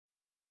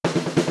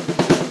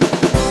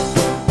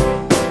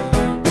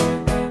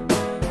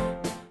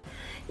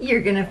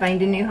You're gonna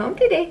find a new home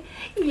today.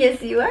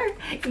 Yes, you are.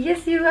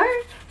 Yes, you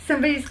are.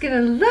 Somebody's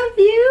gonna love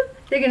you.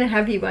 They're gonna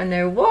have you on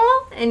their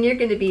wall, and you're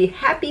gonna be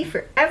happy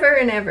forever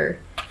and ever.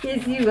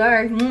 Yes, you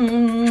are.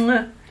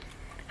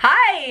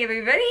 Hi,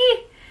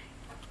 everybody.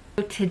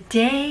 So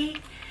today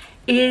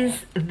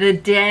is the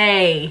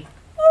day,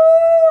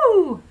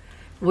 woo,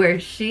 where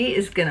she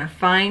is gonna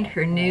find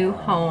her new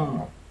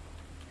home.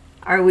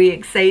 Are we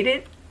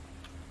excited?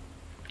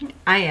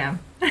 I am.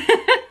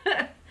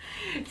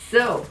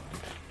 So,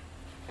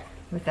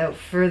 without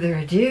further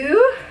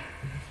ado,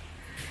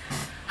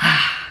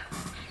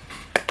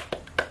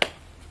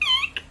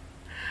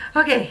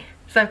 okay,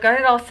 so I've got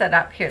it all set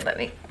up here. Let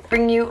me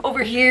bring you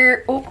over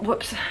here. Oh,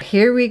 whoops.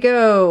 Here we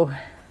go.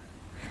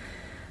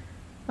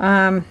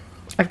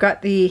 I've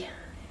got the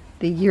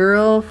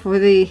URL for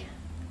the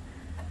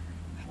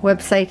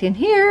website in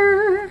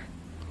here.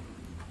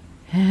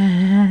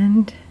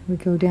 And we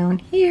go down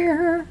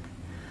here.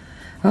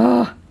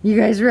 Oh, you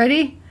guys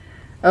ready?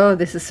 Oh,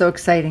 this is so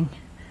exciting.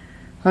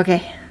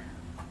 Okay,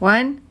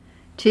 1,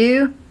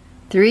 2,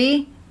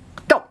 3,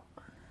 go.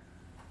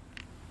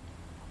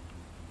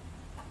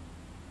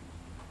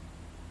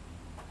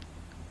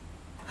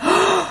 Have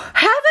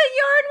a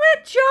yarn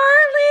with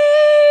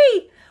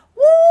Charlie!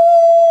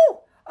 Woo!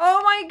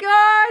 Oh my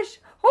gosh!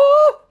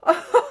 Oh,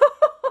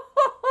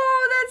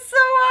 that's so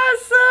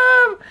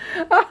awesome!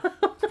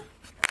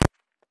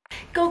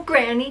 Go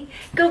Granny,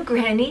 go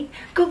Granny,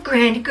 go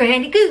Granny,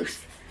 Granny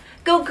Goose.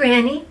 Go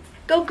Granny,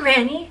 go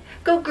Granny,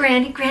 go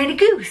Granny, Granny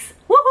Goose.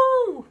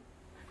 Woohoo!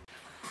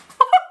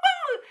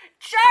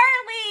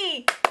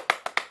 Charlie!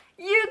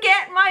 You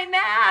get my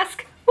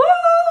mask! Woo!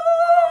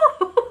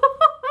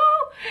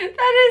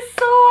 That is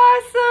so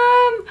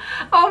awesome!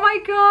 Oh my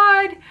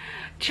God!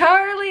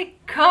 Charlie,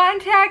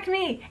 contact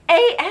me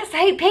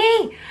ASAP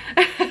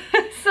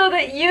so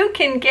that you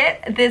can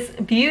get this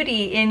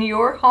beauty in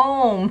your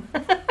home.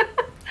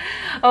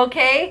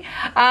 Okay,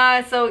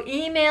 so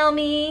email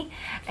me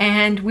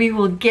and we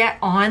will get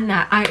on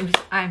that.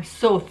 I'm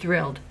so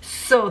thrilled,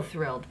 so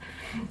thrilled.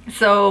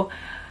 So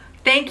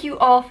thank you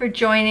all for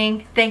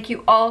joining. Thank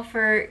you all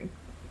for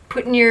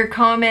putting your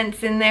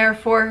comments in there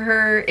for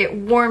her. It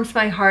warms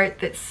my heart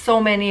that so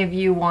many of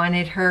you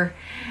wanted her,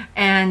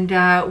 and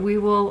we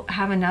will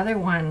have another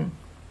one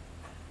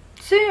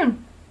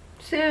soon.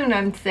 Soon,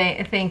 I'm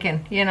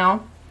thinking, you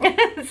know,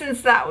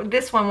 since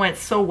this one went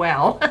so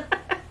well.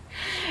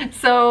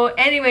 So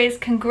anyways,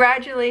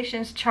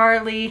 congratulations,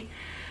 Charlie.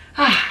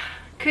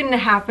 Couldn't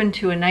have happened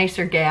to a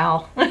nicer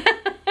gal.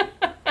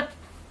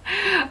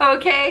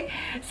 Okay,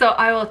 so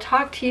I will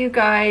talk to you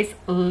guys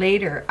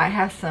later. I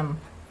have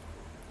some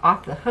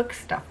off the hook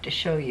stuff to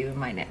show you in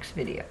my next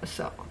video,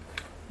 so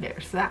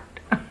there's that.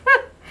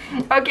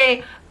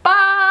 Okay,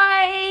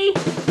 bye.